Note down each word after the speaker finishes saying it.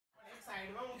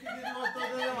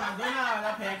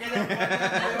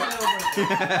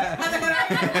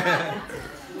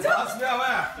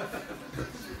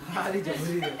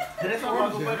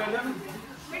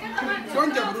कौन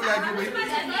जबरू लागी भाई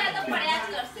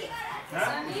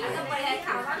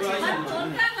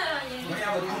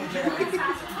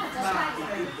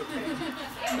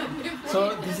So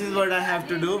this is what I have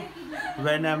to do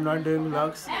when I'm not doing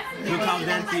vlogs. Look how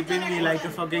they're keeping me like a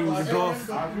fucking dwarf.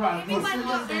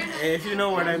 If you know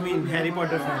what I mean, Harry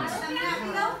Potter fans.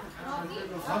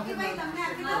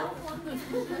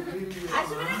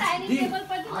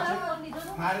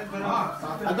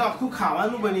 तो आपको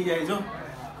खावानू बनी जाए जो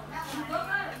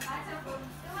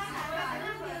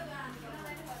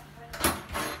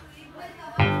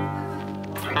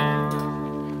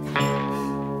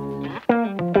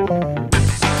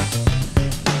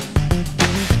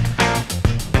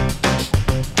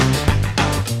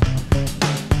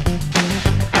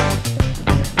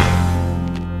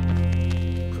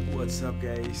What's up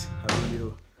guys, how are you?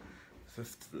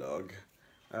 Fifth vlog.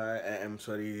 I'm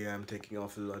sorry I'm taking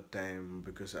off a lot of time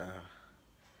because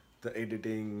the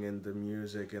editing and the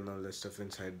music and all that stuff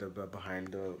inside the behind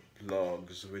the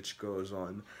vlogs which goes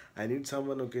on. I need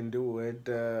someone who can do it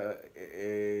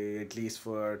at least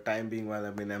for time being while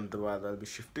I'm in Ahmedabad. I'll be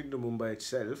shifting to Mumbai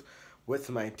itself with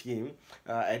my team.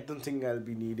 I don't think I'll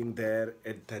be needing there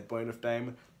at that point of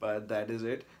time, but that is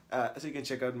it. So you can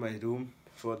check out my room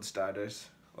for the starters,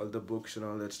 all the books and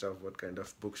all that stuff, what kind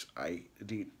of books I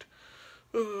read.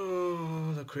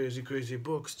 Oh, the crazy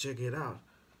books, check it out.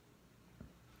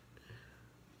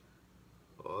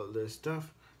 All this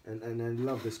stuff, and I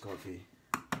love this coffee.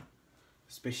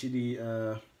 Especially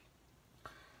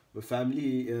my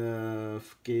family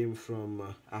came from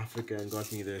Africa and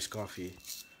got me this coffee.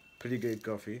 Pretty great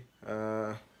coffee.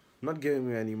 Not giving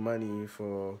me any money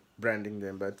for branding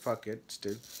them, but fuck it,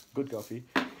 still good coffee.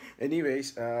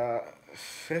 Anyways,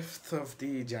 5th of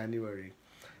the January,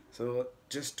 so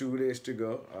just 2 days to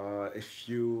go. If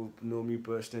you know me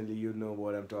personally, you know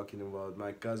what I'm talking about.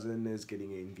 My cousin is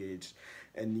getting engaged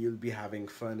and you'll be having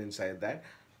fun inside that.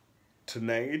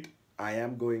 Tonight I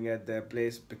am going at their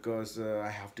place because I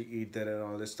have to eat there and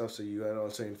all this stuff, so you are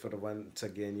also in for once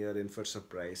again, you're in for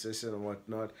surprises and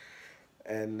whatnot.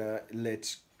 And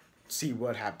let's see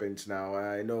what happens now.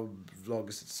 I know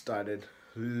vlogs started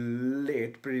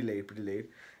late, pretty late.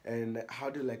 And how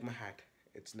do you like my hat?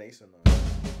 It's nice or not?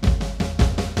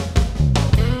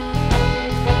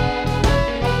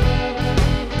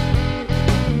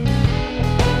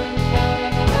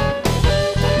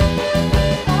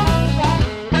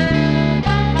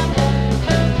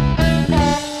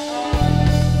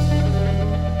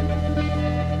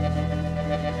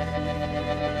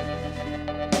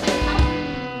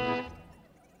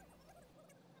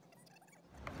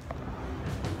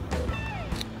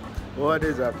 What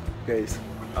is up guys,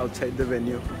 outside the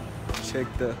venue? Check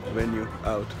the venue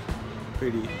out.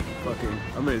 Pretty fucking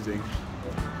amazing.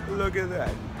 Look at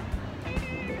that.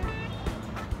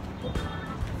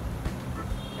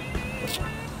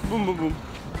 Boom boom boom.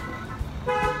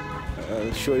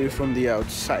 I'll show you from the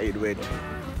outside. Wait.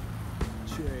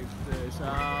 Check this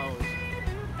out.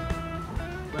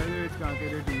 By the way, it's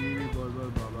Kakere TV.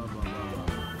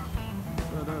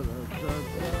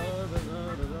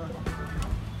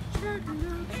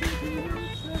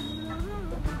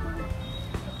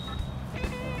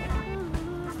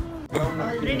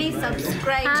 Already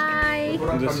subscribed. Hi.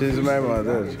 This is my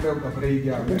mother.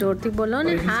 जोरती बोलो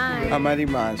ना. Hi. हमारी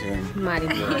माँ है. हमारी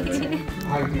माँ है.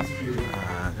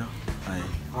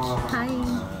 Hi.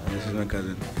 This is my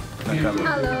cousin.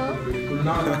 Hello.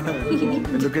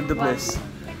 Look at the place.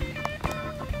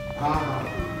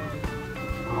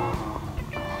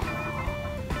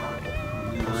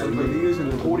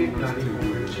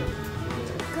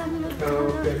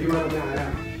 पहली बार मैं आया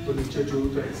तो नीचे जो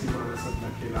तो ऐसी मारा सब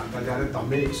लखेला था जाने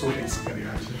तमे 120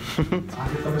 કર્યા છે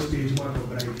આજે તમે સ્ટેજમાં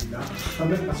ગભરાઈ દીધા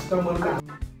તમે કસ્ટમરને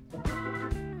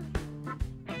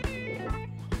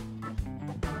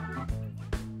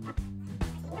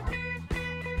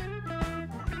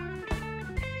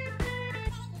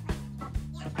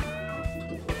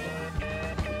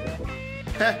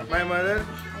My mother,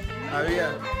 Avia,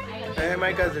 hey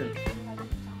my cousin.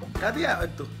 कहाँ दिया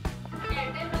तू?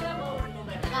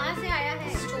 कहाँ से आया है?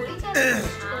 स्टोरी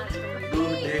दूर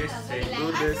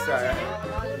देश से आया है.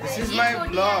 This is my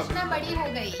vlog. इतना बड़ी हो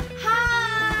गई.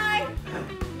 Hi.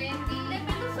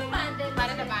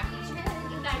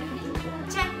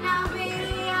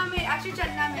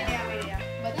 चन्ना मेरे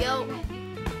Yo.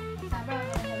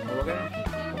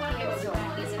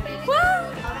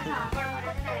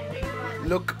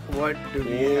 Look what do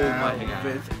we have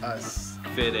with us.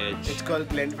 Glenfiddich. It's called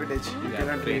Glenfiddich. You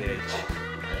cannot read it.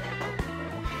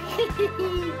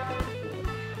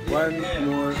 One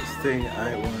more thing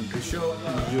I want to show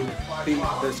you.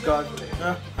 The Scott.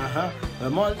 The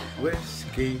malt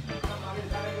whiskey.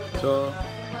 So,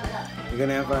 you're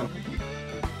gonna have fun.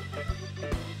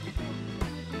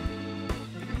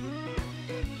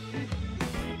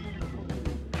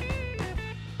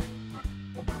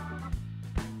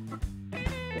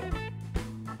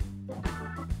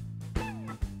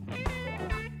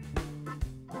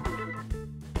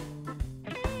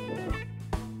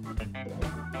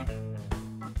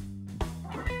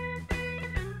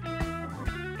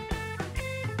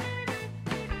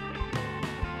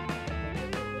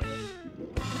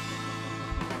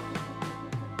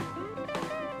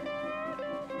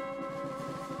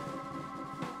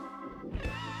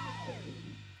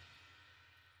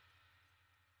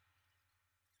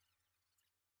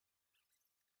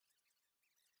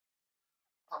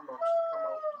 I'm not. I'm out.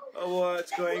 Oh,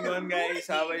 what's going on, guys?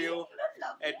 How are you?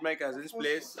 At my cousin's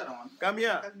place. Come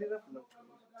here.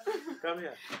 Come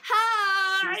here.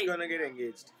 Hi. She's gonna get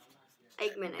engaged.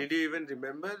 1 minute. Did you even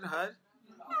remember her?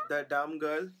 The dumb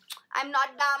girl? I'm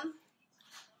not dumb.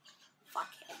 Fuck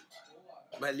him.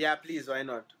 Well, yeah, please, why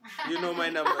not? You know my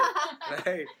number,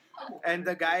 right? And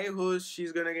the guy who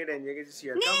she's gonna get engaged is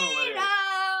here. Come over here.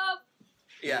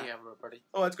 Yeah. Everybody.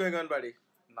 Oh, what's going on, buddy?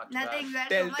 Not Nothing. bad.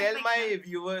 We're so much Tell big my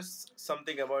viewers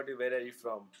something about you. Where are you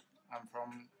from? I'm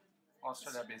from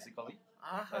Australia, basically.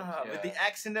 With the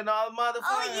accent and all, motherfucker.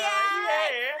 Oh,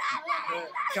 yeah.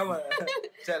 Come on,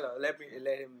 tell her. Let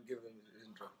him give him his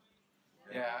intro.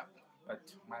 Yeah, but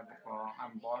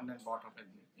I'm born and brought up in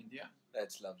India.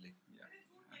 That's lovely. Yeah.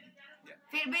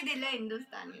 फिर भी दिल है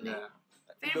हिंदुस्तानी नहीं Yeah.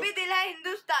 फिर भी दिल है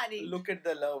हिंदुस्तानी Look at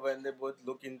the love when they both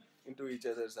look into each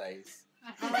other's eyes.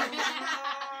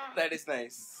 That is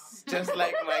nice. Just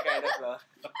like my kind of love.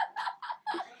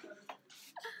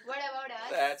 What about us?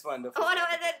 That's wonderful. What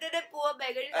about the poor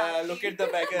beggar? Look at the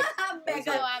beggar.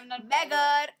 Beggar. No, I'm not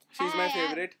Beggar. She's my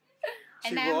favorite.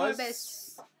 And She I'm was. the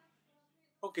best.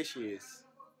 Okay, she is.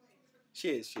 She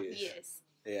is. Yes.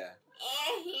 Yeah.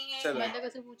 Chalo. मैं तो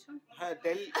कैसे पूछूं?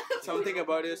 Tell something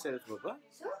about yourself, Baba.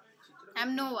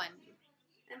 I'm no one.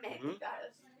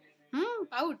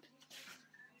 Out.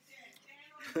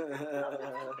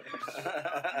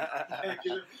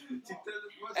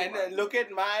 And look at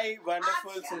my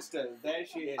wonderful sister. There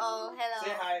she is. Oh, hello.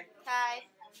 Say hi. Hi.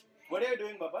 What are you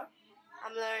doing, Baba?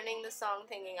 I'm learning the song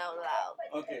Thinking Out Loud.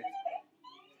 Okay.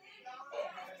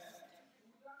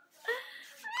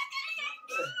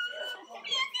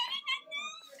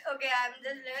 Okay,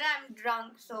 I'm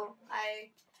drunk, so I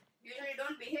usually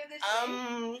don't behave this way.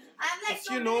 I'm like If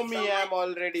you know me, I'm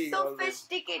already always.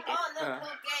 sophisticated. Oh, look,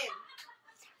 Huh. okay.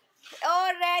 Oh,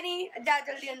 Rani, जा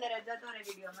जल्दी अंदर आ जा तो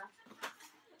video में.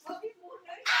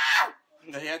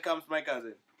 Here comes my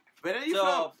cousin. Where are you So-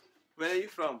 from? Where are you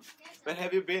from? Where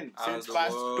have you been since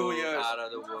past 2 years? Out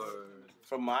of the world.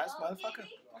 From Mars, motherfucker.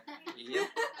 Yep.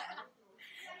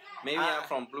 Maybe I'm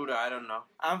from Pluto. I don't know.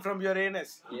 I'm from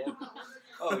Uranus. Yeah.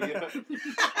 Oh, you're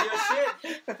shit.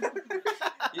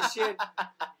 You shit.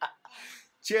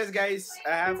 Cheers, guys.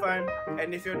 Have fun.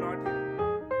 And if you're not.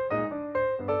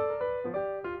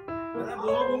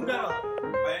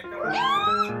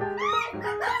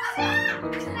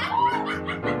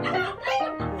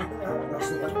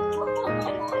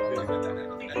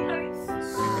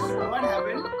 What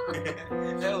happened?